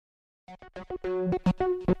Hello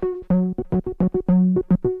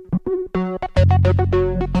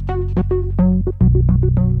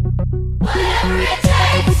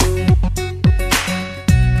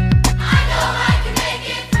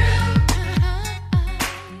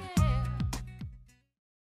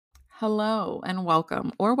and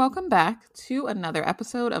welcome or welcome back to another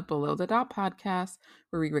episode of Below the Dot podcast,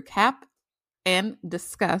 where we recap and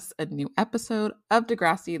discuss a new episode of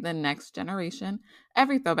Degrassi, The Next Generation,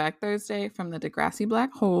 every Throwback Thursday from the Degrassi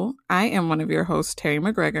Black Hole. I am one of your hosts, Terri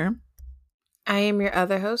McGregor. I am your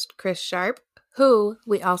other host, Chris Sharp, who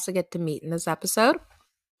we also get to meet in this episode.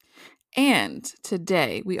 And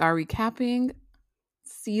today we are recapping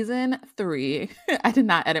Season 3. I did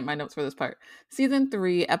not edit my notes for this part. Season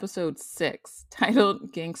 3, Episode 6,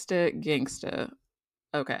 titled Gangsta Gangsta.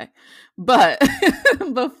 Okay. But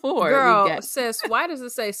before sis, why does it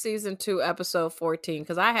say Season 2, Episode 14?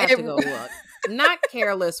 Because I have to go look. Not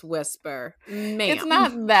Careless Whisper. Ma'am. It's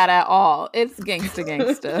not that at all. It's Gangsta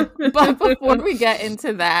Gangsta. But before we get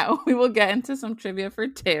into that, we will get into some trivia for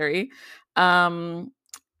Terri.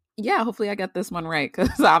 Yeah, hopefully I get this one right,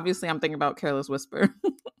 because obviously I'm thinking about Careless Whisper.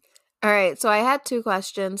 All right, so I had two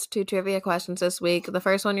trivia questions this week. The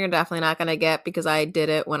first one you're definitely not going to get because I did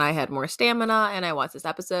it when I had more stamina and I watched this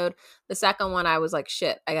episode. The second one, I was like,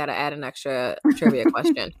 shit, I got to add an extra trivia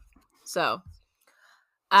question. So,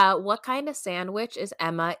 what kind of sandwich is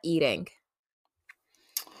Emma eating?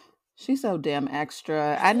 She's so damn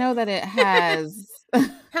extra. I know that it has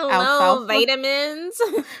hello vitamins.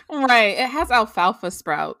 Right. It has alfalfa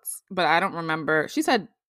sprouts, but I don't remember. She said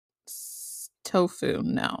tofu.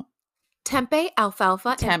 No. Tempeh,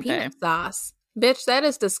 alfalfa, and peanut sauce. Bitch, that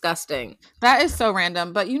is disgusting. That is so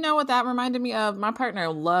random. But you know what that reminded me of? My partner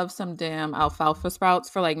loves some damn alfalfa sprouts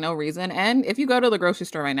for like no reason. And if you go to the grocery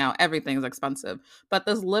store right now, everything's expensive. But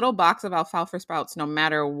this little box of alfalfa sprouts, no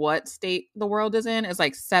matter what state the world is in, is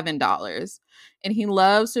like $7. And he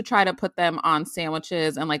loves to try to put them on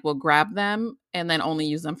sandwiches and like will grab them and then only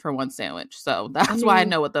use them for one sandwich. So that's why I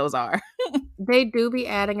know what those are. They do be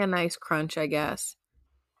adding a nice crunch, I guess.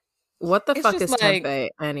 What the fuck is like, tempeh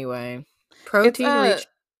anyway? Protein rich.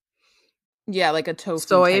 Yeah, like a tofu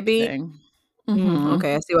soybean thing. Mm-hmm.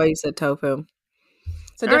 Okay, I see why you said tofu.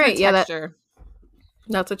 It's a different texture.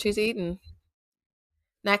 That's what she's eating.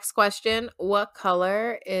 Next question. What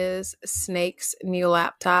color is Snake's new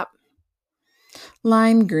laptop?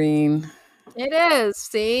 Lime green. It is.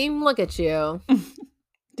 See? Look at you.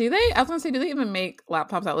 Do they even make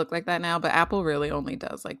laptops that look like that now? But Apple really only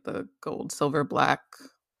does like the gold, silver, black.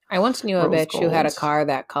 I once knew a bitch who had a car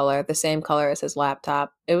that color, the same color as his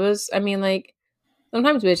laptop. It was, I mean, like,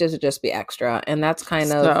 sometimes bitches would just be extra. And that's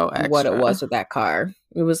kind of what it was with that car.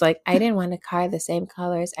 It was like, I didn't want a car the same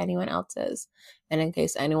color as anyone else's. And in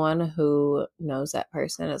case anyone who knows that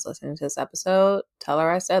person is listening to this episode, tell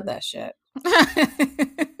her I said that shit.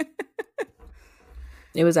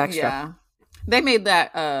 It was extra. Yeah. They made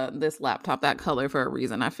that this laptop that color for a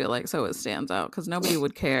reason, I feel like, so it stands out, because nobody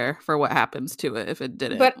would care for what happens to it if it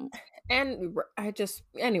didn't.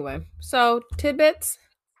 Anyway, so tidbits.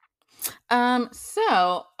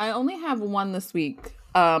 So I only have one this week,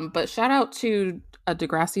 but shout out to a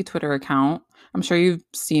Degrassi Twitter account. I'm sure you've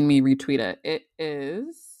seen me retweet it. It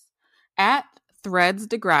is at Threads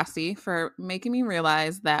Degrassi, for making me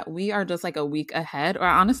realize that we are just like a week ahead, or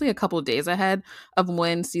honestly a couple of days ahead, of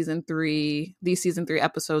when these season 3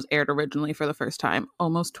 episodes aired originally for the first time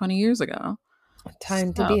almost 20 years ago. A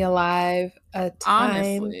time to be alive. A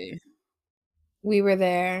time honestly. We were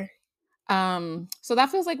there. So that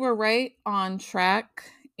feels like we're right on track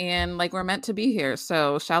and like we're meant to be here.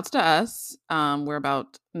 So shouts to us. We're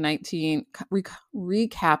about 19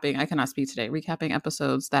 recapping. I cannot speak today. Recapping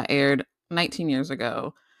episodes that aired 19 years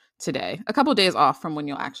ago today, a couple days off from when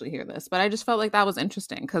you'll actually hear this. But I just felt like that was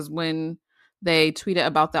interesting, because when they tweeted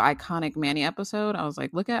about the iconic Manny episode, I was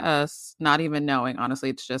like, look at us not even knowing. Honestly,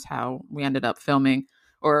 it's just how we ended up filming,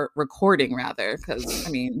 or recording rather, because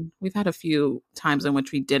I mean, we've had a few times in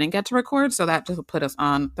which we didn't get to record, so that just put us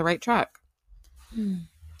on the right track. And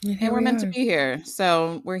we're meant to be here.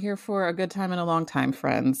 So we're here for a good time and a long time,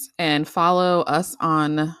 friends. And follow us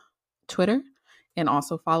on Twitter. And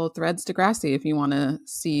also follow Threads Degrassi if you want to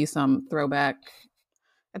see some throwback.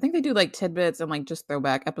 I think they do like tidbits and like just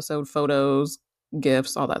throwback episode photos,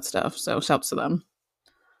 GIFs, all that stuff. So shouts to them.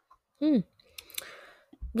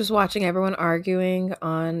 Just watching everyone arguing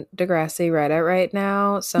on Degrassi Reddit right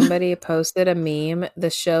now. Somebody posted a meme, the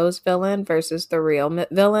show's villain versus the real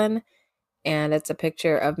villain. And it's a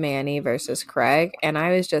picture of Manny versus Craig. And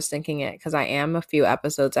I was just thinking it because I am a few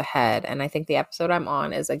episodes ahead. And I think the episode I'm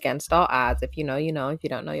on is Against All Odds. If you know, you know. If you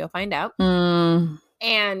don't know, you'll find out.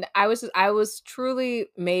 And I was truly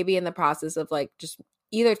maybe in the process of like just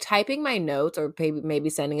either typing my notes or maybe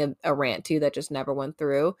sending a rant to you that just never went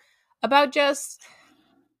through about just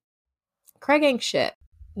Craig ain't shit.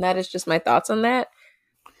 That is just my thoughts on that.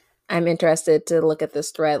 I'm interested to look at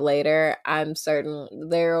this thread later. I'm certain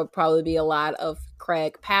there will probably be a lot of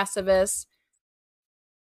Craig pacifists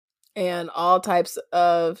and all types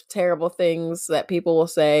of terrible things that people will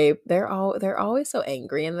say. They're always so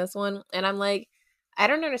angry in this one. And I'm like, I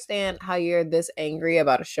don't understand how you're this angry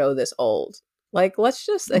about a show this old. Like, let's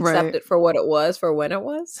just accept it for what it was, for when it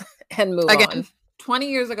was, and move on. 20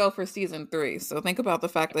 years ago for season 3. So think about the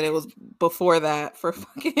fact that it was before that for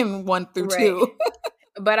fucking 1 through 2.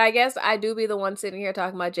 But I guess I do be the one sitting here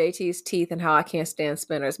talking about JT's teeth and how I can't stand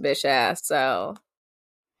Spinner's bitch ass. So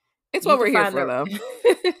it's what we're here for, though.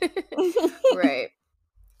 Right.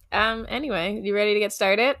 Anyway, you ready to get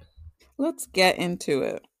started? Let's get into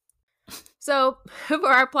it. So for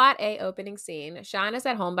our plot A opening scene, Sean is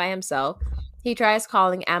at home by himself. He tries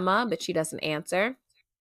calling Emma, but she doesn't answer.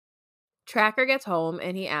 Tracker gets home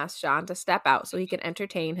and he asks Sean to step out so he can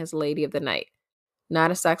entertain his lady of the night.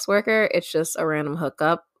 Not a sex worker, it's just a random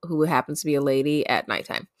hookup who happens to be a lady at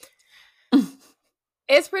nighttime.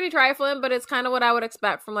 It's pretty trifling, but it's kind of what I would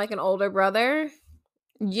expect from like an older brother.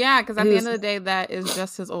 Yeah, because at the end of the day, that is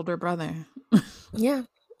just his older brother. Yeah.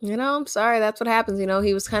 You know, I'm sorry. That's what happens. You know,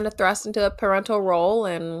 he was kind of thrust into a parental role,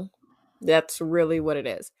 and that's really what it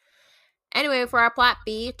is. Anyway, for our plot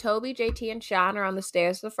B, Toby, JT, and Sean are on the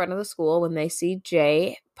stairs at the front of the school when they see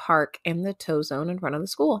Jay park in the tow zone in front of the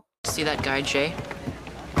school. See that guy, Jay?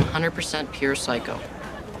 100% pure psycho.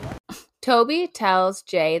 Toby tells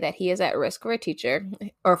Jay that he is at risk for a teacher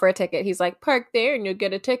or for a ticket. He's like, park there and you'll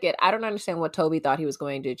get a ticket. I don't understand what Toby thought he was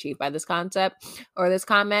going to achieve by this concept or this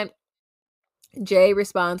comment. Jay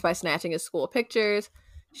responds by snatching his school pictures.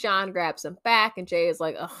 Sean grabs him back and Jay is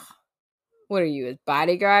like, ugh, what are you, his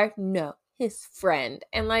bodyguard? No, his friend.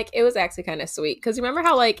 And like, it was actually kind of sweet because you remember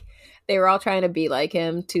how like they were all trying to be like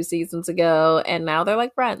him 2 seasons ago and now they're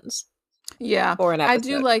like friends. Yeah, I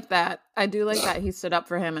do like that. I do like that he stood up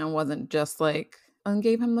for him and wasn't just like, and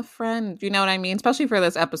gave him the friend. You know what I mean? Especially for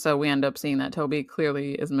this episode, we end up seeing that Toby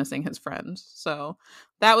clearly is missing his friend. So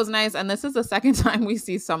that was nice. And this is the second time we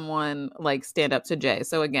see someone like stand up to Jay.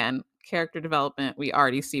 So again, character development, we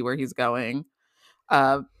already see where he's going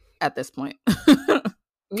at this point.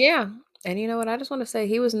 Yeah. And you know what? I just want to say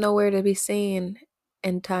he was nowhere to be seen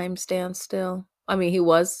and time stands still. I mean, he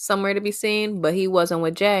was somewhere to be seen, but he wasn't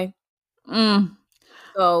with Jay.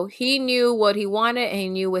 So he knew what he wanted and he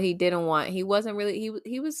knew what he didn't want. He wasn't really,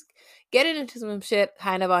 he was getting into some shit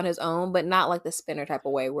kind of on his own, but not like the Spinner type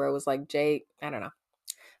of way where it was like Jay, I don't know.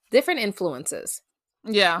 Different influences.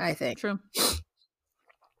 Yeah. I think. True.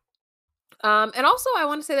 And also I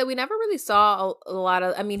want to say that we never really saw a lot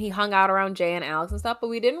of, I mean, he hung out around Jay and Alex and stuff, but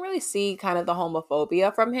we didn't really see kind of the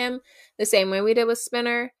homophobia from him the same way we did with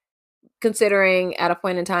Spinner. Considering at a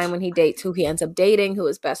point in time when he dates who he ends up dating, who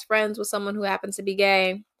is best friends with someone who happens to be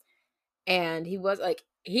gay. And he was like,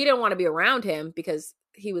 he didn't want to be around him because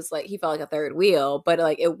he was like, he felt like a third wheel, but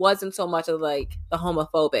like, it wasn't so much of like the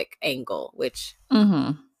homophobic angle, which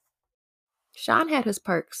Sean had his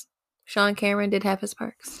perks. Sean Cameron did have his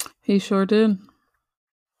perks. He sure did.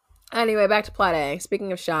 Anyway, back to plot A.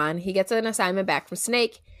 Speaking of Sean, he gets an assignment back from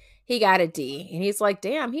Snake. He got a D and he's like,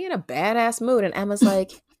 damn, he in a badass mood. And Emma's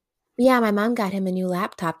like, yeah, my mom got him a new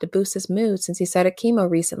laptop to boost his mood since he started chemo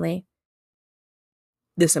recently.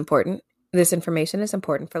 This information is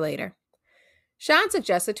important for later. Sean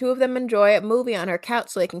suggests the two of them enjoy a movie on her couch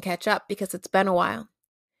so they can catch up because it's been a while.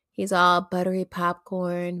 He's all buttery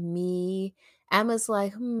popcorn, me. Emma's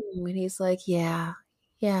like, and he's like,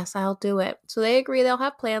 yes, I'll do it. So they agree they'll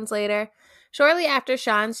have plans later. Shortly after,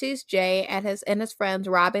 Sean sees Jay and his friends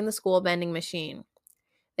robbing the school vending machine.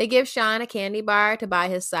 They give Sean a candy bar to buy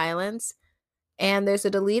his silence, and there's a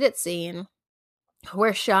deleted scene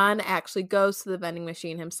where Sean actually goes to the vending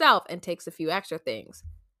machine himself and takes a few extra things.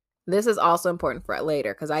 This is also important for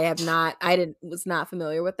later because was not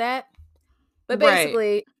familiar with that. But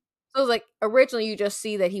basically, so it was like originally you just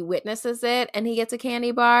see that he witnesses it and he gets a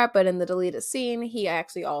candy bar, but in the deleted scene, he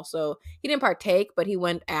actually he didn't partake, but he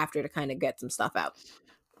went after to kind of get some stuff out.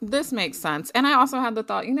 This makes sense. And I also had the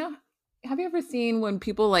thought, have you ever seen when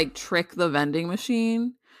people like trick the vending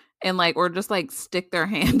machine and like, or just like stick their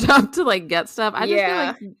hand up to like get stuff? I just feel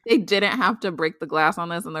like they didn't have to break the glass on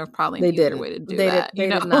this and there's probably an easier way to do that. They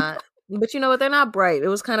did not. But you know what? They're not bright. It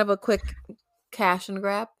was kind of a quick cash and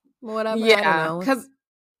grab or whatever. Yeah. Because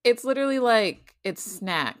it's literally like, it's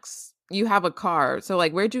snacks. You have a car. So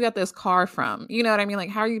like, where'd you get this car from? You know what I mean?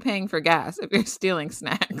 Like, how are you paying for gas if you're stealing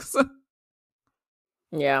snacks?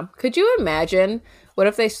 Yeah. Could you imagine? What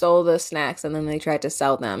if they stole the snacks and then they tried to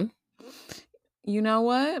sell them? You know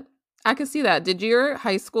what? I could see that. Did your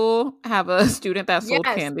high school have a student that sold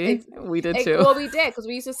Yes. candy? We did too. Well, we did because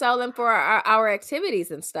we used to sell them for our activities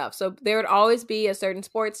and stuff. So there would always be a certain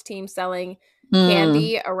sports team selling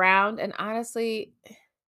candy around. And honestly,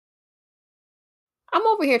 I'm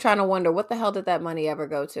over here trying to wonder what the hell did that money ever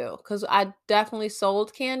go to? Because I definitely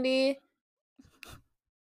sold candy.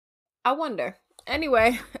 I wonder.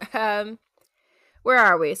 Anyway, where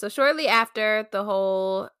are we? So shortly after the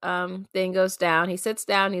whole thing goes down, he sits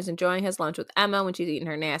down. He's enjoying his lunch with Emma when she's eating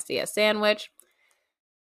her nasty-ass sandwich.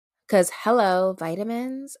 Because, hello,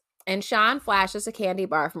 vitamins. And Sean flashes a candy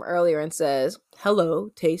bar from earlier and says, hello,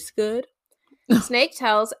 tastes good. Snake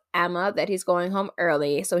tells Emma that he's going home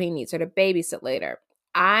early, so he needs her to babysit later.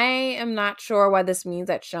 I am not sure why this means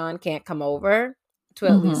that Sean can't come over to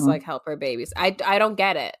at least like help her babies. I don't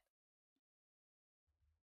get it.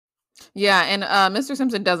 Yeah, and Mr.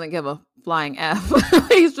 Simpson doesn't give a flying F.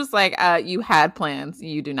 He's just like, you had plans.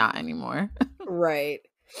 You do not anymore. Right.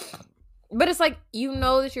 But it's like, you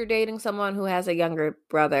know that you're dating someone who has a younger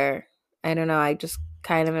brother. I don't know. I just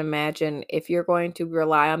kind of imagine if you're going to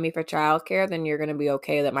rely on me for childcare, then you're going to be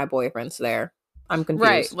okay that my boyfriend's there. I'm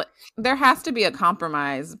confused. Right. There has to be a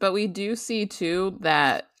compromise. But we do see, too,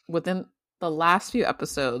 that within the last few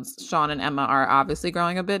episodes, Sean and Emma are obviously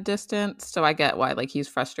growing a bit distant. So I get why, like, he's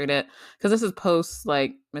frustrated. Because this is post,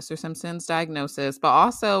 like, Mr. Simpson's diagnosis. But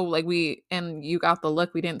also, like, and you got the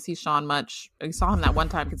look, we didn't see Sean much. We saw him that one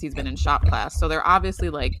time because he's been in shop class. So they're obviously,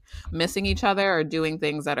 like, missing each other or doing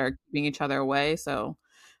things that are keeping each other away. So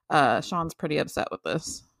Sean's pretty upset with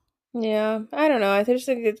this. Yeah, I don't know. I just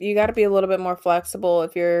think you got to be a little bit more flexible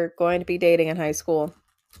if you're going to be dating in high school.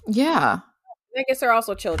 Yeah. I guess they're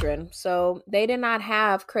also children, so they did not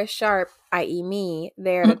have Chris Sharp, i.e. me,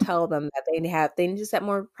 there to tell them that they need to set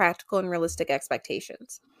more practical and realistic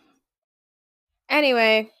expectations.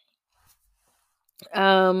 Anyway,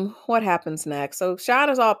 what happens next? So Sean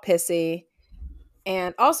is all pissy,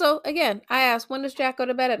 and also, again, I asked, when does Jack go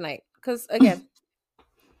to bed at night? Because again,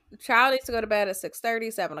 the child needs to go to bed at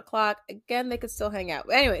 6:30, 7 o'clock. Again, they could still hang out.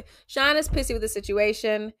 Anyway, Sean is pissy with the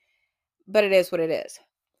situation, but it is what it is.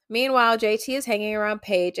 Meanwhile, JT is hanging around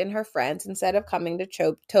Paige and her friends instead of coming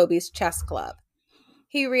to Toby's chess club.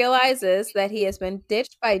 He realizes that he has been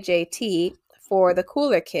ditched by JT for the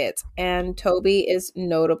cooler kids, and Toby is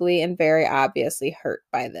notably and very obviously hurt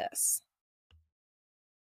by this.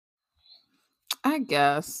 I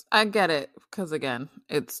guess. I get it, because again,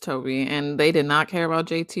 it's Toby, and they did not care about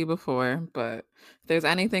JT before, but if there's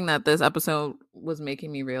anything that this episode was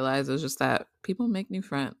making me realize is just that people make new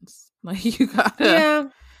friends. Like, you gotta... Yeah.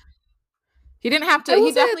 He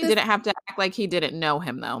definitely didn't have to act like he didn't know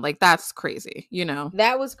him, though. Like, that's crazy, you know?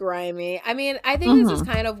 That was grimy. I mean, I think this is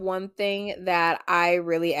kind of one thing that I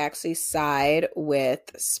really actually side with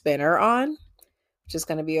Spinner on, which is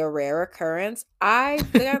going to be a rare occurrence. I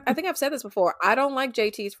think I've said this before. I don't like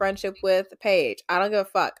JT's friendship with Paige. I don't give a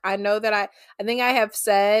fuck. I know that I think I have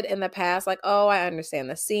said in the past, like, oh, I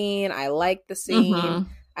understand the scene. I like the scene.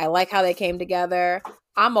 I like how they came together.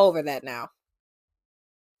 I'm over that now.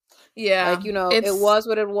 Yeah. Like, you know, it was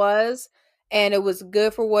what it was, and it was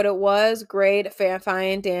good for what it was. Great,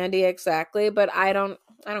 fine, dandy, exactly. But I don't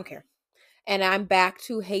care. And I'm back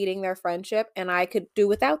to hating their friendship, and I could do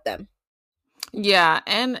without them. Yeah,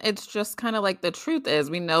 and it's just kind of like, the truth is,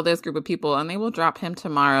 we know this group of people, and they will drop him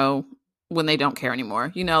tomorrow when they don't care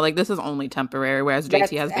anymore. You know, like, this is only temporary, whereas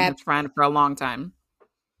JT has been his friend for a long time.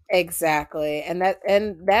 Exactly. And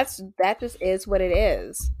that just is what it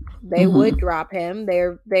is. They would drop him. They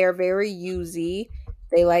are very usy.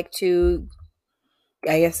 They like to,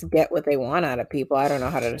 I guess, get what they want out of people. I don't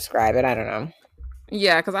know how to describe it. I don't know.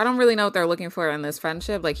 Yeah, because I don't really know what they're looking for in this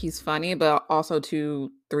friendship. Like, he's funny, but also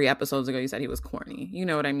 2-3 episodes ago, you said he was corny. You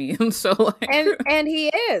know what I mean? So, like... And he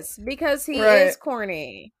is, because he is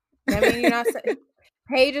corny. I mean, you're not...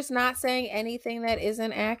 Paige is not saying anything that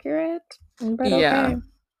isn't accurate. But okay. Yeah,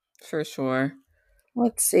 for sure.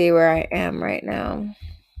 Let's see where I am right now.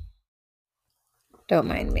 Don't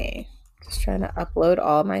mind me. Just trying to upload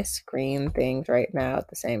all my screen things right now at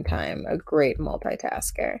the same time. A great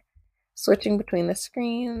multitasker. Switching between the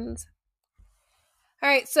screens. All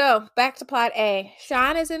right, so back to plot A.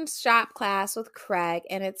 Sean is in shop class with Craig,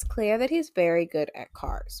 and it's clear that he's very good at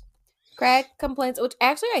cars. Craig complains, which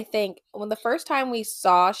actually I think when the first time we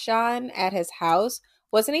saw Sean at his house,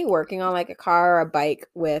 wasn't he working on like a car or a bike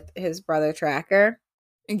with his brother Tracker?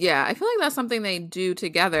 Yeah, I feel like that's something they do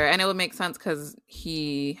together, and it would make sense because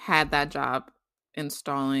he had that job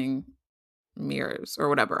installing mirrors or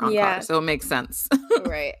whatever on cars. So it makes sense.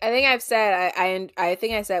 Right. I think I've said, I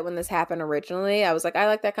think I said when this happened originally, I was like, I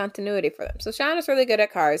like that continuity for them. So Sean is really good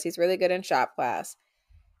at cars. He's really good in shop class.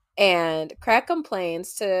 And Craig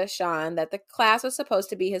complains to Sean that the class was supposed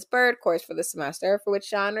to be his bird course for the semester, for which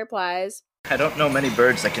Sean replies, I don't know many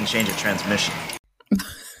birds that can change a transmission.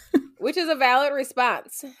 Which is a valid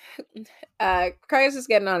response. Craig is just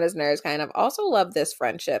getting on his nerves, kind of. Also love this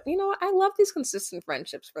friendship. You know, I love these consistent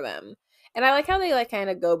friendships for them. And I like how they, like, kind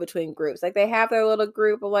of go between groups. Like, they have their little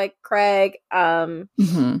group of, like, Craig,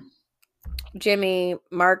 Jimmy,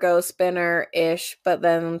 Marco, Spinner-ish, but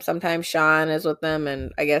then sometimes Sean is with them,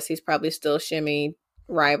 and I guess he's probably still Shimmy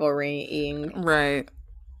rivalry-ing. Right.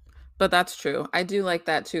 But that's true. I do like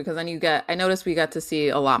that, too, because then I noticed we got to see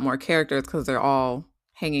a lot more characters because they're all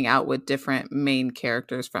hanging out with different main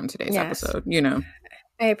characters from today's episode, you know.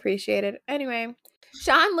 I appreciate it. Anyway,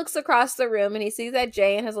 Sean looks across the room and he sees that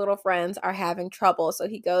Jay and his little friends are having trouble, so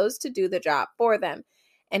he goes to do the job for them.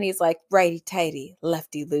 And he's like, righty-tighty,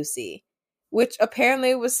 lefty-loosey, which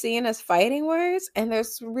apparently was seen as fighting words, and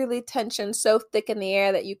there's really tension so thick in the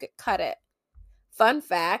air that you could cut it. Fun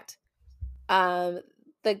fact,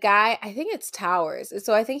 the guy, I think it's Towers.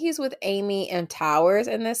 So I think he's with Amy and Towers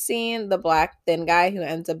in this scene, the black thin guy who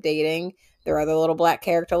ends up dating their other little black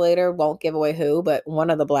character later. Won't give away who, but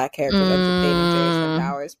one of the black characters ends up dating Jason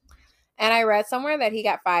Towers. And I read somewhere that he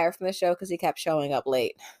got fired from the show because he kept showing up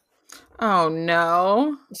late. Oh,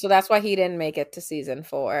 no. So that's why he didn't make it to season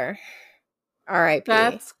 4. R.I.P.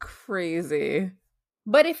 That's crazy.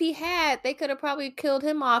 But if he had, they could have probably killed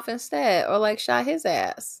him off instead, or like shot his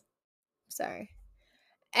ass. Sorry.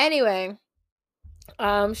 Anyway,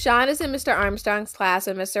 Sean is in Mr. Armstrong's class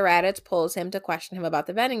and Mr. Raditz pulls him to question him about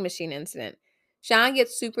the vending machine incident. Sean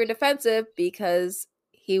gets super defensive because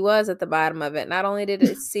he was at the bottom of it. Not only did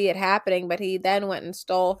he see it happening, but he then went and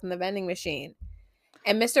stole from the vending machine.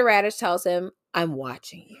 And Mr. Raditz tells him, I'm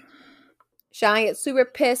watching you. Sean gets super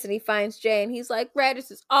pissed and he finds Jay and he's like, Raditz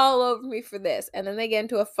is all over me for this. And then they get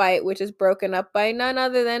into a fight, which is broken up by none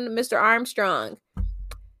other than Mr. Armstrong.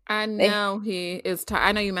 I know he is tired.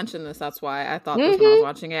 I know you mentioned this. That's why I thought this when I was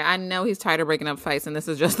watching it. I know he's tired of breaking up fights, and this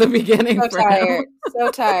is just the beginning for him.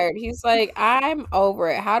 So tired. He's like, I'm over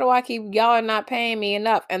it. How do I keep y'all are not paying me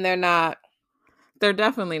enough? And they're not. They're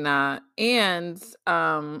definitely not. And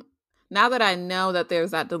now that I know that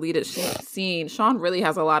there's that deleted scene, Sean really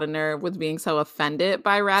has a lot of nerve with being so offended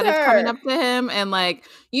by Raditz coming up to him. And like,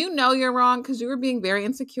 you know you're wrong because you were being very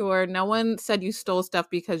insecure. No one said you stole stuff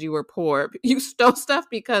because you were poor. You stole stuff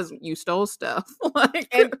because you stole stuff.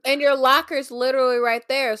 Like, and your locker's literally right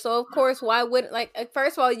there. So of course, why wouldn't, like,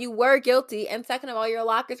 first of all, you were guilty. And second of all, your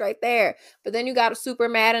locker's right there. But then you got super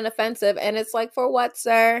mad and offensive. And it's like, for what,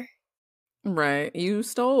 sir? Right. You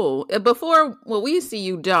stole. Before, well, we see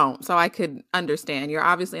you don't, so I could understand. You're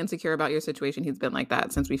obviously insecure about your situation. He's been like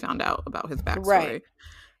that since we found out about his backstory. Right.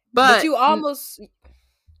 But you almost,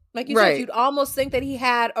 like you said, you'd almost think that he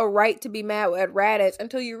had a right to be mad at Raditz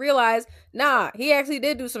until you realize, nah, he actually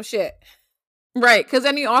did do some shit. Right. Because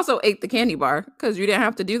then you also ate the candy bar because you didn't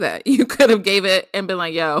have to do that. You could have gave it and been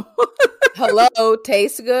like, yo. Hello,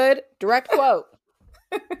 tastes good. Direct quote.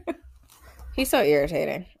 He's so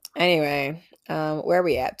irritating. Anyway, where are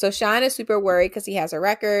we at? So Sean is super worried because he has a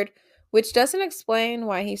record, which doesn't explain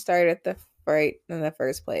why he started the fight in the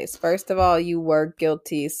first place. First of all, you were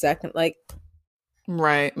guilty. Second, like...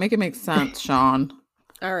 Right. Make it make sense, Sean.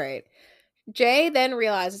 All right. Jay then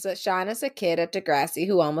realizes that Sean is a kid at Degrassi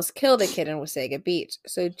who almost killed a kid in Wasaga Beach.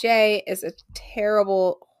 So Jay is a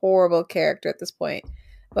terrible, horrible character at this point.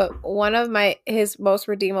 But one of his most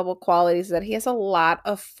redeemable qualities is that he has a lot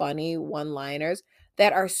of funny one-liners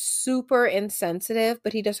that are super insensitive,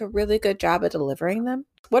 but he does a really good job at delivering them.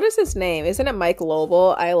 What is his name? Isn't it Mike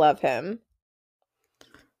Lobel? I love him.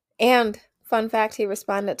 And fun fact, he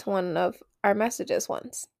responded to one of our messages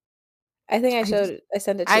once. I think I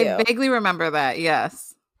sent it to you. I vaguely remember that,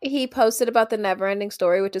 yes. He posted about the Neverending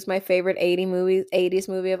Story, which is my favorite 80s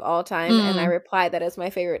movie of all time. And I replied that it's my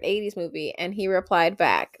favorite 80s movie. And he replied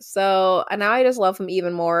back. So now I just love him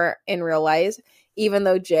even more in real life, even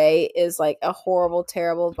though Jay is like a horrible,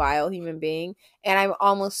 terrible, vile human being. And I'm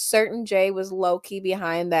almost certain Jay was low-key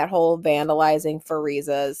behind that whole vandalizing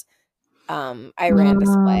Fariza's Iran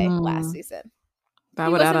display last season.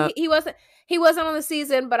 He wasn't on the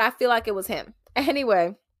season, but I feel like it was him.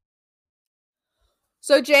 Anyway.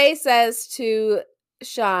 So Jay says to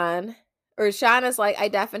Sean, or Sean is like, I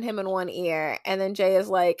deafened him in one ear. And then Jay is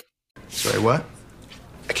like, sorry, what?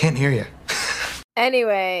 I can't hear you.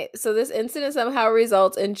 Anyway, so this incident somehow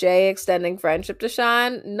results in Jay extending friendship to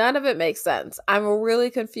Sean. None of it makes sense. I'm really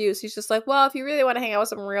confused. He's just like, well, if you really want to hang out with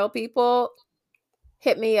some real people,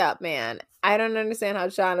 hit me up, man. I don't understand how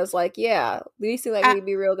Sean is like, yeah, we seem like we'd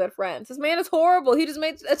be real good friends. This man is horrible. He just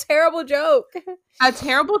made a terrible joke. A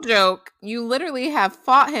terrible joke. You literally have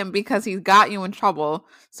fought him because he's got you in trouble.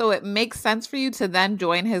 So it makes sense for you to then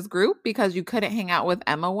join his group because you couldn't hang out with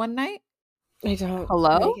Emma one night? I don't.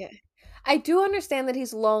 Hello? I do understand that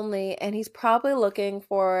he's lonely and he's probably looking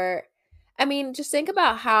for... I mean, just think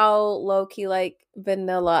about how low-key, like,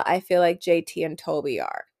 vanilla I feel like JT and Toby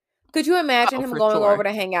are. Could you imagine him going over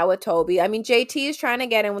to hang out with Toby? I mean, JT is trying to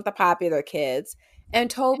get in with the popular kids, and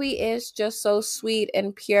Toby is just so sweet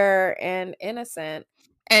and pure and innocent.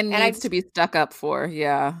 And needs to be stuck up for,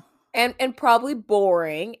 yeah. And probably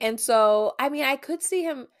boring. And so, I mean, I could see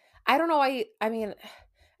him... I don't know why... I mean...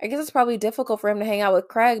 I guess it's probably difficult for him to hang out with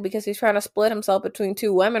Craig because he's trying to split himself between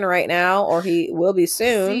two women right now, or he will be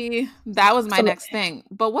soon. See, that was my next thing.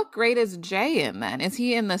 But what grade is Jay in then? Is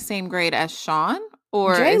he in the same grade as Sean?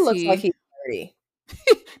 Or Jay looks like he's 30.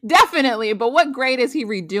 Definitely. But what grade is he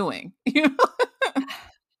redoing?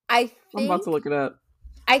 I'm about to look it up.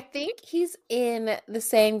 I think he's in the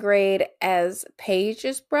same grade as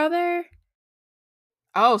Paige's brother.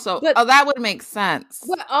 Oh, that would make sense.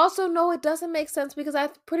 But also, no, it doesn't make sense because I'm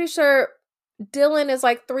pretty sure Dylan is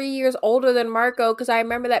like 3 years older than Marco, because I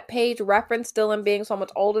remember that Paige referenced Dylan being so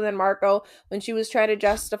much older than Marco when she was trying to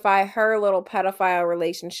justify her little pedophile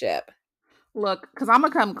relationship. Look, because I'm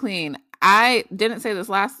going to come clean. I didn't say this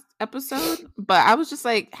last episode, but I was just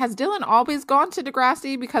like, has Dylan always gone to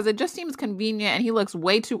Degrassi? Because it just seems convenient and he looks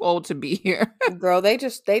way too old to be here. Girl, they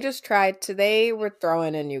just tried to, they were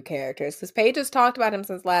throwing in new characters. Because Paige has talked about him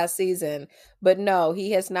since last season, but no,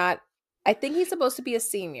 he has not. I think he's supposed to be a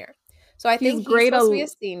senior. So I think he's supposed to be a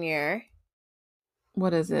senior.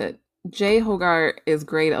 What is it? Jay Hogarth is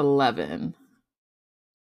grade 11.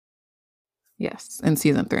 Yes, in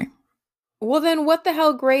season 3. Well, then what the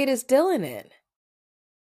hell grade is Dylan in?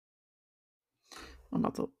 I'm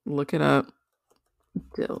about to look it up.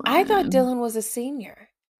 Dylan. I thought Dylan was a senior.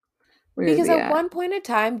 Because at one point in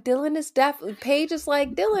time, Dylan is definitely... Paige is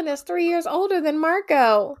like, Dylan is 3 years older than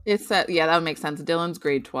Marco. It's that, yeah, that would make sense. Dylan's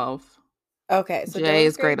grade 12. Okay, so Jay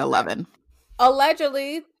is grade 11.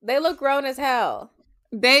 Allegedly, they look grown as hell.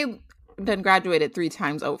 They then graduated 3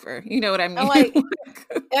 times over. You know what I mean?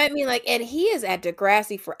 And he is at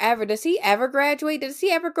Degrassi forever. Does he ever graduate? Does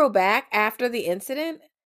he ever go back after the incident?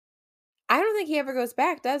 I don't think he ever goes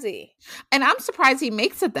back, does he? And I'm surprised he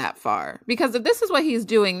makes it that far. Because if this is what he's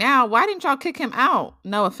doing now, why didn't y'all kick him out?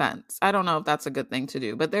 No offense. I don't know if that's a good thing to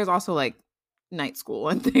do. But there's also like night school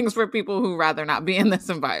and things for people who rather not be in this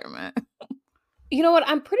environment. You know what?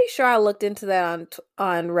 I'm pretty sure I looked into that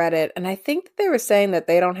on Reddit, and I think that they were saying that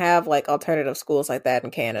they don't have like alternative schools like that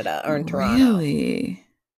in Canada or in Toronto. Really?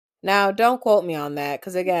 Now, don't quote me on that,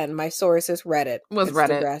 because again, my source is Reddit. It's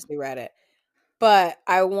Reddit. Degrassi Reddit. But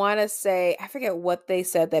I want to say, I forget what they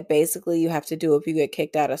said that basically you have to do if you get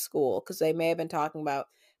kicked out of school, because they may have been talking about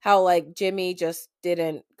how like Jimmy just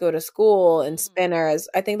didn't go to school and Spinner,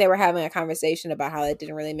 I think they were having a conversation about how it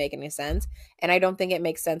didn't really make any sense. And I don't think it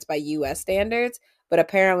makes sense by US standards, but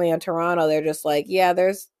apparently in Toronto, they're just like, yeah,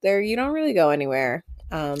 you don't really go anywhere.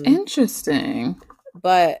 Interesting.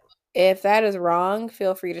 But if that is wrong,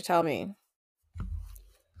 feel free to tell me.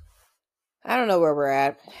 I don't know where we're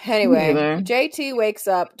at. Anyway, JT wakes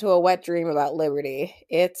up to a wet dream about Liberty.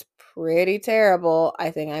 It's pretty terrible. I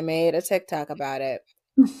think I made a TikTok about it.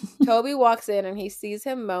 Toby walks in and he sees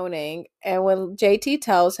him moaning, and when JT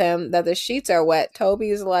tells him that the sheets are wet,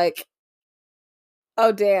 Toby's like,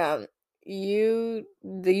 oh damn, you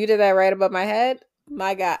did that right above my head?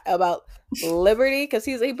 My God, about Liberty? Because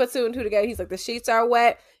he puts 2 and 2 together. He's like, the sheets are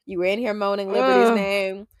wet, you were in here moaning Liberty's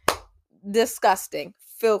name. Disgusting,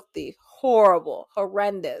 filthy, horrible,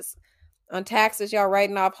 horrendous. On taxes, y'all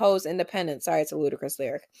writing off hoes independent. Sorry, it's a ludicrous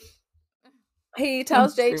lyric. He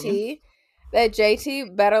tells JT that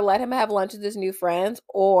JT better let him have lunch with his new friends,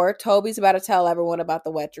 or Toby's about to tell everyone about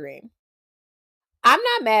the wet dream. I'm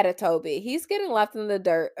not mad at Toby. He's getting left in the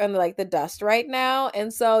dirt and like the dust right now,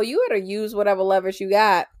 and so you better use whatever leverage you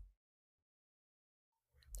got.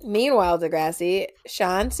 Meanwhile, Degrassi,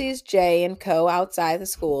 Sean sees Jay and Co outside the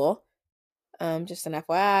school. Just an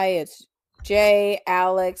FYI, it's Jay,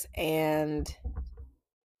 Alex, and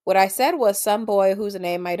what I said was some boy whose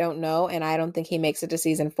name I don't know, and I don't think he makes it to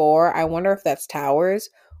season 4. I wonder if that's Towers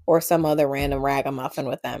or some other random ragamuffin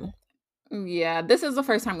with them. Yeah, this is the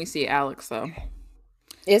first time we see Alex, though.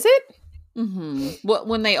 Is it? Mm-hmm. Well,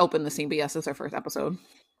 when they open the scene, but yes, it's their first episode.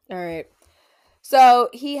 All right. So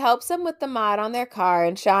he helps them with the mod on their car,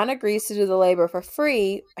 and Sean agrees to do the labor for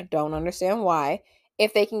free. I don't understand why.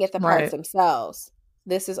 If they can get the parts themselves.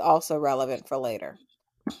 This is also relevant for later.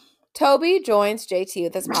 Toby joins JT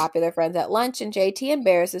with his popular friends at lunch, and JT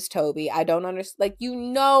embarrasses Toby. I don't understand. Like, you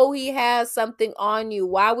know he has something on you.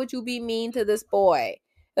 Why would you be mean to this boy?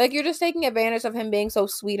 Like, you're just taking advantage of him being so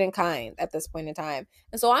sweet and kind at this point in time.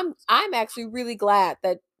 And so I'm actually really glad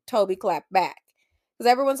that Toby clapped back. Because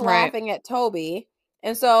everyone's laughing at Toby.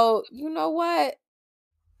 And so, you know what?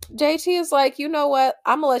 JT is like, you know what?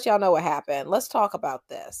 I'm going to let y'all know what happened. Let's talk about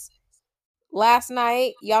this. Last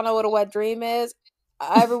night, y'all know what a wet dream is?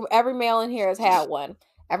 Every male in here has had one.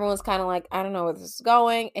 Everyone's kind of like, I don't know where this is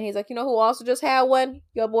going. And he's like, you know who also just had one?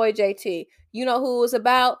 Your boy JT. You know who it was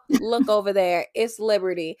about? Look over there. It's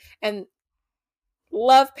Liberty. And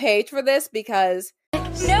love Paige for this because...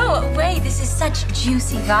 No way, this is such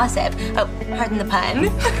juicy gossip. Oh, pardon the pun.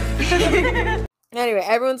 Anyway,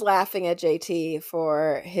 everyone's laughing at JT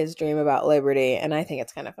for his dream about Liberty. And I think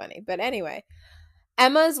it's kind of funny. But anyway,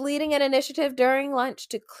 Emma's leading an initiative during lunch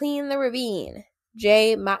to clean the ravine.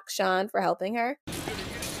 Jay mocks Sean for helping her.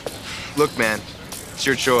 Look, man, it's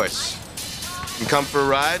your choice. You can come for a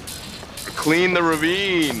ride or clean the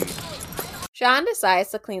ravine. Sean decides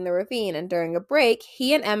to clean the ravine, and during a break,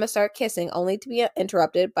 he and Emma start kissing, only to be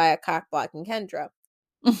interrupted by a cock-blocking Kendra.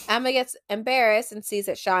 Emma gets embarrassed and sees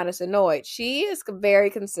that Sean is annoyed. She is very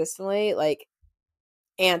consistently, like,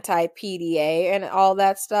 anti-PDA and all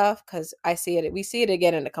that stuff, because we see it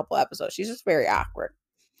again in a couple episodes. She's just very awkward.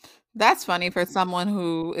 That's funny for someone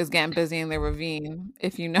who is getting busy in the ravine.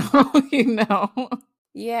 If you know, you know.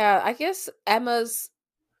 Yeah, I guess Emma's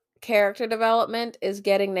character development is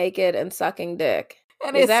getting naked and sucking dick.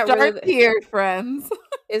 And it starts really here, friends.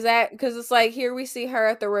 Is that because it's like here we see her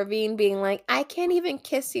at the ravine being like, I can't even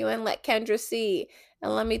kiss you and let Kendra see.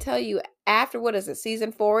 And let me tell you, after what is it,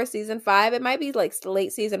 season 4, season 5? It might be like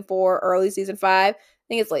late season 4, early season 5. I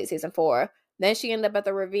think it's late season 4. Then she ended up at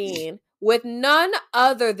the ravine with none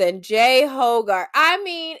other than Jay Hogarth. I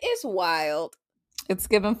mean, it's wild. It's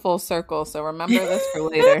given full circle, so remember this for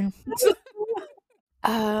later.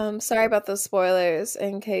 Sorry about those spoilers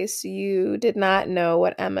in case you did not know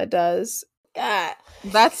what Emma does. God.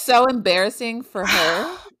 That's so embarrassing for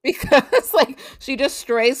her because like she just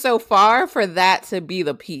strays so far for that to be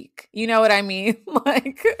the peak. You know what I mean?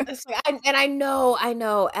 Like, and I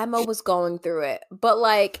know Emma was going through it, but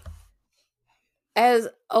like, as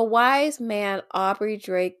a wise man, Aubrey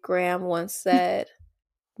Drake Graham once said,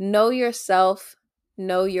 know yourself,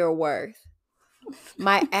 know your worth.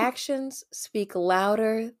 My actions speak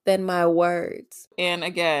louder than my words. And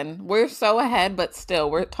again, we're so ahead, but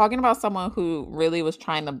still, we're talking about someone who really was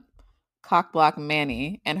trying to cock block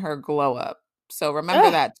Manny and her glow up. So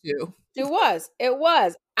remember that too. It was.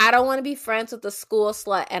 I don't want to be friends with the school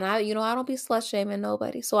slut. And I don't be slut shaming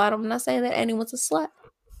nobody. So I'm not saying that anyone's a slut.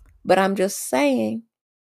 But I'm just saying,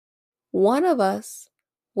 one of us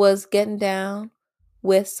was getting down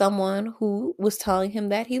with someone who was telling him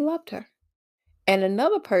that he loved her. And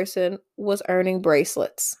another person was earning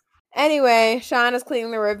bracelets. Anyway, Sean is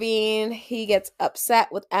cleaning the ravine. He gets upset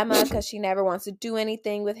with Emma because she never wants to do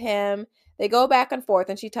anything with him. They go back and forth,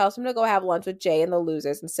 and she tells him to go have lunch with Jay and the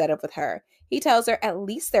losers instead of with her. He tells her at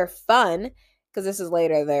least they're fun, because this is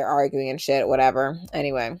later, they're arguing and shit, whatever.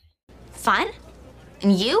 Anyway. Fun?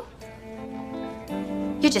 And you?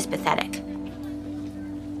 You're just pathetic.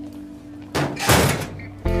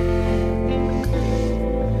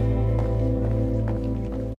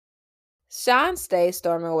 Sean stays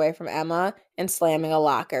storming away from Emma and slamming a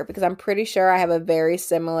locker, because I'm pretty sure I have a very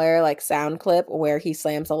similar like sound clip where he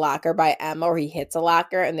slams a locker by Emma, or he hits a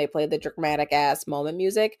locker and they play the dramatic ass moment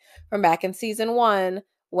music from back in season 1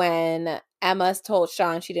 when Emma told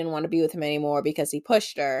Sean she didn't want to be with him anymore because he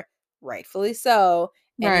pushed her, rightfully so,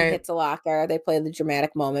 and he hits a locker. They play the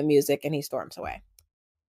dramatic moment music and he storms away.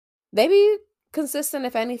 They be consistent,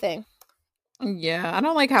 if anything. Yeah, I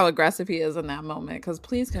don't like how aggressive he is in that moment, because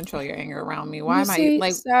please control your anger around me. Why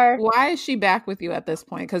why is she back with you at this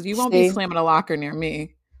point? Because you won't be slamming a locker near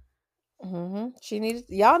me.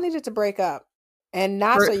 Mm-hmm. Y'all needed to break up, and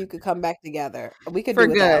not so you could come back together. We could do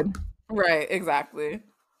it good. Right, exactly.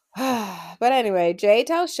 But anyway, Jay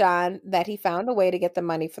tells Sean that he found a way to get the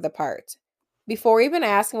money for the parts. Before even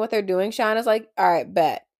asking what they're doing, Sean is like, all right,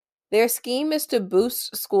 bet. Their scheme is to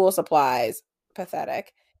boost school supplies.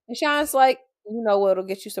 Pathetic. And Sean's like, you know what'll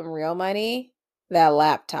get you some real money? That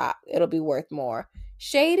laptop. It'll be worth more.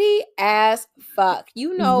 Shady as fuck.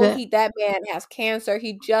 You know that man has cancer.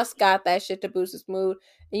 He just got that shit to boost his mood.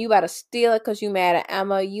 And you about to steal it because you mad at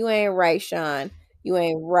Emma. You ain't right, Sean. You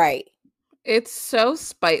ain't right. It's so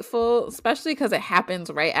spiteful, especially because it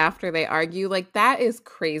happens right after they argue. Like, that is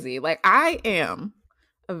crazy. Like, I am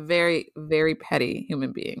a very, very petty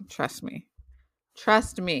human being. Trust me.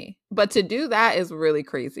 Trust me. But to do that is really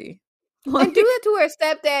crazy. And do it to her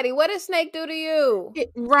stepdaddy. What did Snake do to you?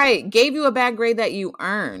 Right. Gave you a bad grade that you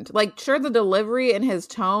earned. Like, sure, the delivery and his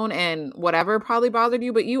tone and whatever probably bothered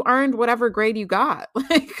you, but you earned whatever grade you got.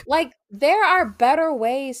 Like, there are better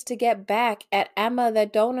ways to get back at Emma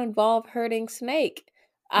that don't involve hurting Snake.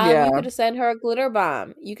 You could send her a glitter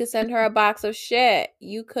bomb. You could send her a box of shit.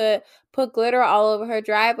 You could put glitter all over her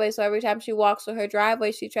driveway, so every time she walks through her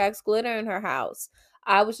driveway, she tracks glitter in her house.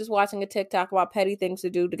 I was just watching a TikTok about petty things to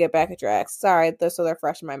do to get back at your ex. Sorry, so they're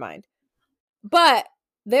fresh in my mind. But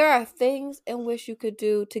there are things in which you could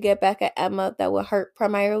do to get back at Emma that would hurt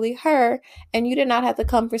primarily her, and you did not have to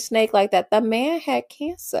come for Snake like that. The man had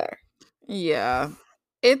cancer. Yeah.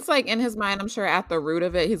 It's like in his mind, I'm sure at the root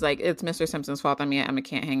of it, he's like, it's Mr. Simpson's fault that me and Emma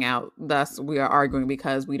can't hang out. Thus, we are arguing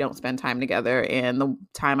because we don't spend time together. And the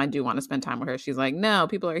time I do want to spend time with her, she's like, no,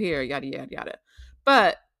 people are here, yada, yada, yada.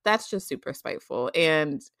 But that's just super spiteful.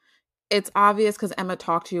 And it's obvious because Emma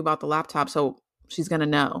talked to you about the laptop, so she's going to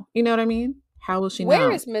know. You know what I mean? How will she know?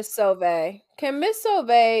 Where is Miss Sauvé? Can Miss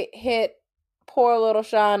Sauvé hit poor little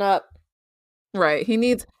Sean up? Right. He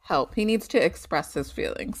needs help. He needs to express his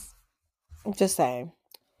feelings. Just saying.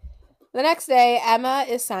 The next day, Emma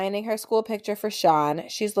is signing her school picture for Sean.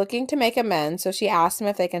 She's looking to make amends, so she asks him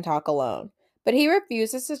if they can talk alone. But he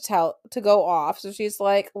refuses to go off, so she's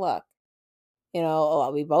like, look,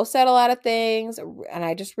 we both said a lot of things, and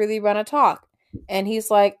I just really want to talk. And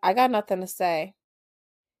he's like, I got nothing to say.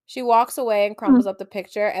 She walks away and crumbles up the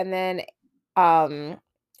picture, and then Alex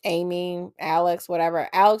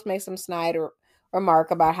makes some snide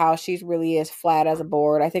remark about how she really is flat as a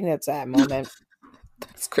board. I think that's that moment.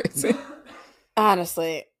 That's crazy.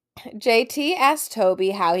 Honestly. JT asked Toby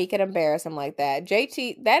how he could embarrass him like that.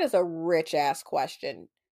 JT, that is a rich ass question.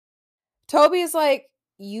 Toby is like,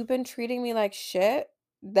 you've been treating me like shit?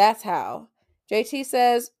 That's how. JT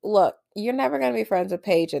says, look, you're never going to be friends with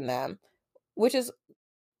Paige and them. Which is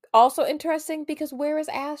also interesting because where is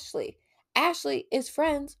Ashley? Ashley is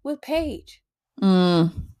friends with Paige.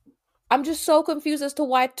 I'm just so confused as to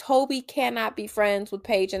why Toby cannot be friends with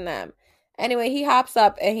Paige and them. Anyway, he hops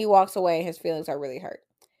up and he walks away and his feelings are really hurt.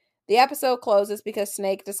 The episode closes because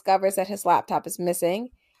Snake discovers that his laptop is missing.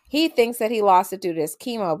 He thinks that he lost it due to his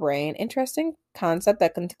chemo brain. Interesting concept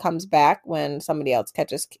that comes back when somebody else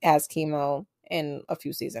has chemo in a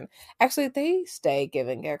few seasons. Actually, they stay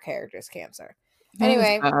giving their characters cancer.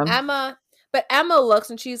 Anyway, Emma looks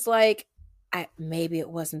and she's like, maybe it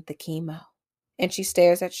wasn't the chemo. And she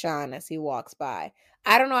stares at Sean as he walks by.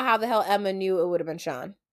 I don't know how the hell Emma knew it would have been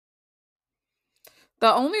Sean.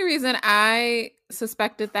 The only reason I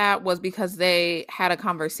suspected that was because they had a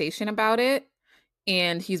conversation about it,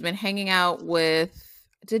 and he's been hanging out with.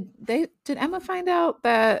 Did Emma find out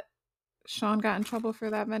that Sean got in trouble for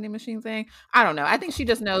that vending machine thing? I don't know. I think she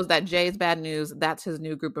just knows that Jay's bad news. That's his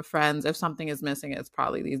new group of friends. If something is missing, it's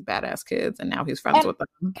probably these badass kids, and now he's friends with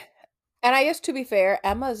them. And I guess to be fair,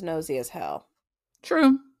 Emma's nosy as hell.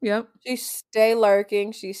 True. Yep. She stay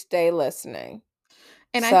lurking. She stay listening.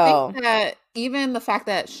 And I think that even the fact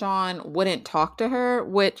that Sean wouldn't talk to her,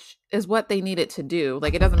 which is what they needed to do,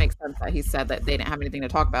 like, it doesn't make sense that he said that they didn't have anything to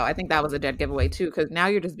talk about. I think that was a dead giveaway too, because now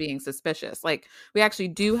you're just being suspicious. Like, we actually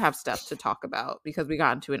do have stuff to talk about because we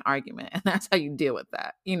got into an argument, and that's how you deal with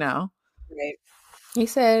that, Right. He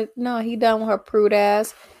said, no, he done with her prude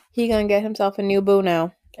ass. He gonna get himself a new boo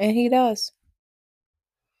now. And he does.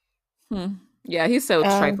 Yeah, he's so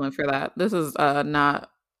trifling for that. This is not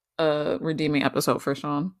a redeeming episode for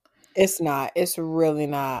Sean. It's not. It's really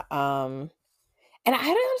not. And I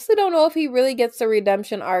honestly don't know if he really gets the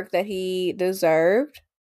redemption arc that he deserved.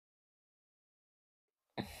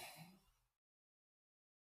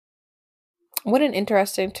 What an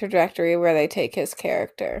interesting trajectory where they take his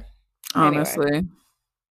character. Honestly. Anyway.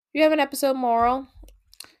 You have an episode moral?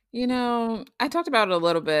 I talked about it a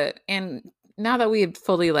little bit, and now that we had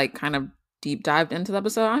fully kind of deep dived into the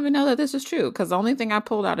episode, I don't even know that this is true, because the only thing I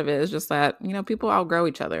pulled out of it is just that, people outgrow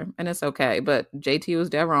each other, and it's okay. But JT was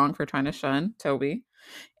dead wrong for trying to shun Toby,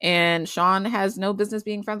 and Sean has no business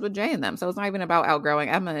being friends with Jay and them. So it's not even about outgrowing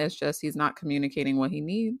Emma. It's just he's not communicating what he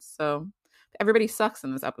needs. So everybody sucks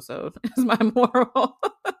in this episode is my moral.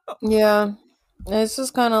 Yeah. It's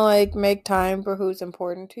just kind of make time for who's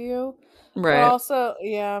important to you. Right. But also,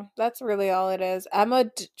 yeah, that's really all it is. Emma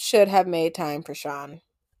should have made time for Sean.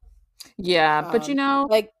 Yeah, but she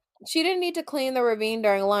didn't need to clean the ravine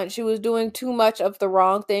during lunch. She was doing too much of the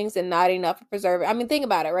wrong things and not enough to preserve it. I mean, think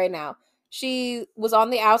about it right now. She was on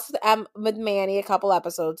the outs with Manny a couple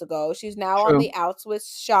episodes ago. She's now on the outs with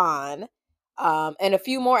Sean. And a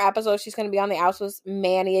few more episodes, she's going to be on the outs with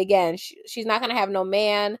Manny again. She's not going to have no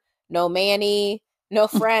man, no Manny, no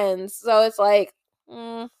friends. So it's like,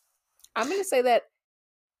 I'm going to say that,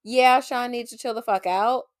 yeah, Sean needs to chill the fuck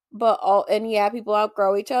out. And yeah, people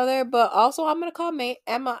outgrow each other. But also, I'm going to call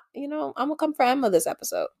Emma, I'm going to come for Emma this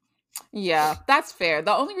episode. Yeah, that's fair.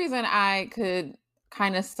 The only reason I could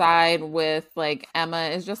kind of side with like Emma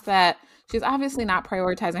is just that she's obviously not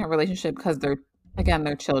prioritizing her relationship because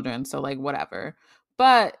they're children, so like whatever.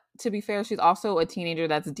 But to be fair, she's also a teenager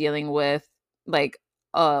that's dealing with like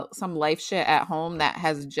some life shit at home that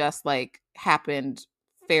has just like happened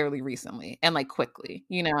fairly recently and like quickly,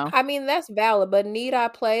 I mean, that's valid, but need I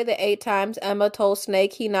play the 8 times Emma told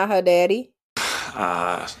Snake he not her daddy?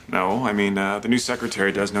 No. I mean, the new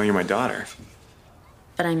secretary does know you're my daughter.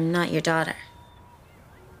 But I'm not your daughter.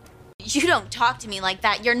 You don't talk to me like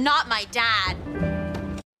that. You're not my dad.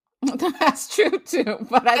 That's true too.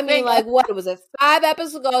 But I mean, like, what was it? 5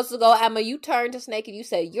 episodes ago, Emma, you turned to Snake and you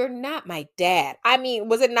said, "You're not my dad." I mean,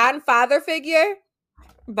 was it not a father figure?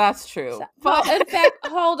 That's true. Well, in fact,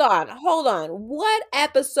 hold on. What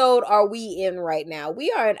episode are we in right now?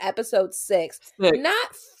 We are in episode 6.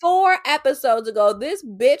 Not 4 episodes ago, this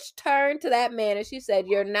bitch turned to that man and she said,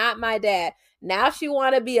 "You're not my dad." Now she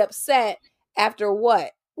want to be upset after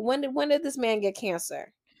what? When did this man get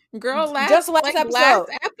cancer? Girl, last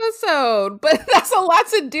episode. But that's a lot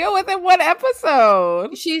to deal with in one episode.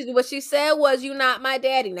 What she said was, "You not my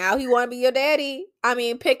daddy." Now he want to be your daddy. I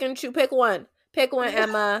mean, pick one. Pick one,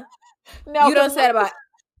 Emma. No, you don't say it about.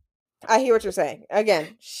 I hear what you're saying.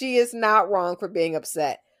 Again, she is not wrong for being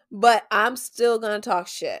upset, but I'm still gonna talk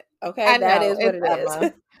shit. Okay, that is what it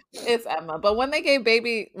is. It's Emma. But when they gave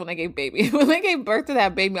birth to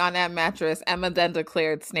that baby on that mattress, Emma then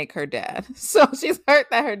declared Snake her dad. So she's hurt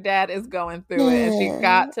that her dad is going through it, and she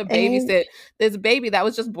got to babysit this baby that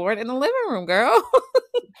was just born in the living room, girl.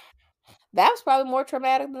 That was probably more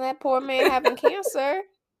traumatic than that poor man having cancer.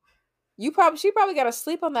 She probably got to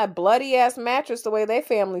sleep on that bloody ass mattress the way they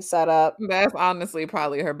family set up. That's honestly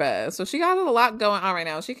probably her best. So she got a lot going on right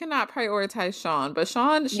now. She cannot prioritize Sean, but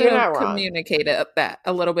Sean should have communicated that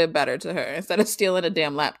a little bit better to her instead of stealing a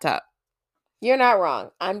damn laptop. You're not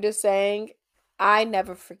wrong. I'm just saying, I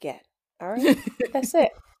never forget. All right, that's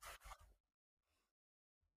it.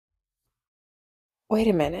 Wait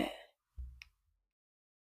a minute.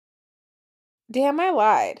 Damn, I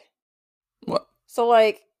lied. What? So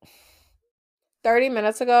like 30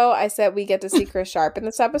 minutes ago, I said we get to see Chris Sharp in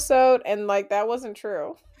this episode, and like that wasn't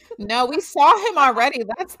true. No, we saw him already.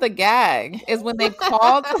 That's the gag. Is when they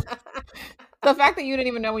called the fact that you didn't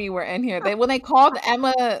even know when you were in here. When they called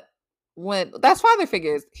Emma, that's father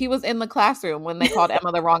figures. He was in the classroom when they called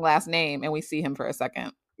Emma the wrong last name, and we see him for a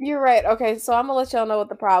second. You're right. Okay, so I'm gonna let y'all know what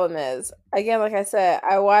the problem is. Again, like I said,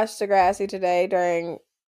 I watched Degrassi today during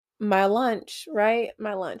my lunch. Right,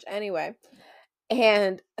 my lunch. Anyway.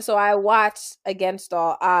 And so I watched Against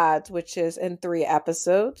All Odds, which is in 3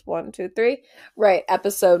 episodes. 1, 2, 3. Right.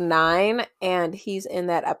 Episode 9. And he's in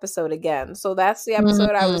that episode again. So that's the episode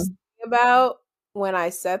I was thinking about when I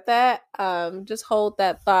said that. Just hold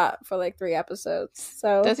that thought for like 3 episodes.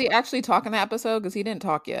 So does he actually talk in the episode? Because he didn't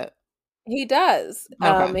talk yet. He does.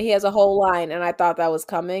 Okay. He has a whole line, and I thought that was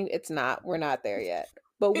coming. It's not. We're not there yet.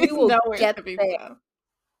 But we will get there.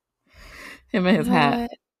 Him and his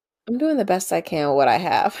hat. I'm doing the best I can with what I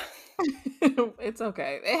have. It's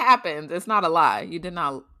okay. It happens. It's not a lie. You did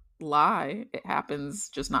not lie. It happens,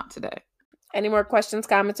 just not today. Any more questions,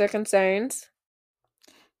 comments, or concerns?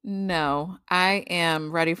 No. I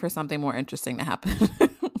am ready for something more interesting to happen.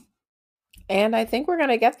 And I think we're going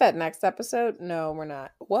to get that next episode. No, we're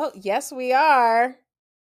not. Well, yes, we are.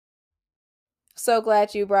 So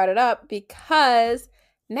glad you brought it up, because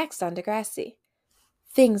next on Degrassi,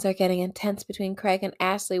 things are getting intense between Craig and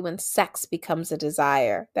Ashley when sex becomes a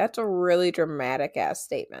desire. That's a really dramatic ass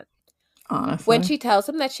statement. Honestly. When she tells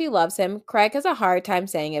him that she loves him, Craig has a hard time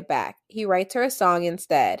saying it back. He writes her a song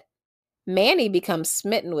instead. Manny becomes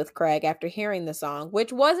smitten with Craig after hearing the song,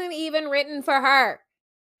 which wasn't even written for her,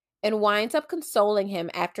 and winds up consoling him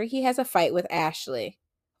after he has a fight with Ashley.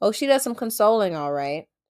 Oh, she does some consoling, all right.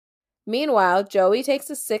 Meanwhile, Joey takes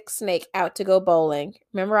a sick Snake out to go bowling.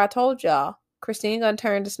 Remember I told y'all, Christine gonna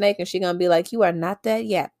turn to Snake and she gonna be like, "You are not dead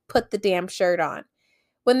yet. Put the damn shirt on."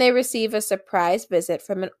 When they receive a surprise visit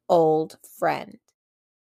from an old friend.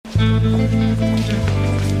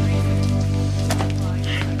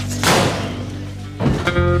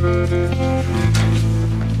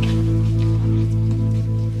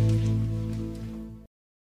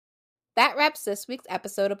 That wraps this week's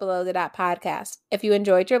episode of Below the Dot podcast. If you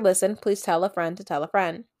enjoyed your listen, please tell a friend to tell a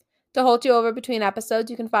friend. To hold you over between episodes,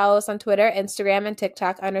 you can follow us on Twitter, Instagram, and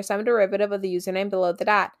TikTok under some derivative of the username Below the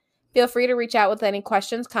Dot. Feel free to reach out with any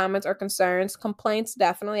questions, comments, or concerns, complaints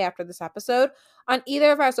definitely after this episode, on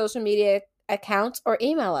either of our social media accounts, or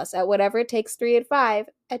email us at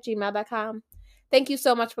whateverittakes385@gmail.com. Thank you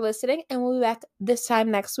so much for listening, and we'll be back this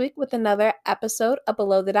time next week with another episode of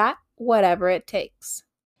Below the Dot, Whatever It Takes.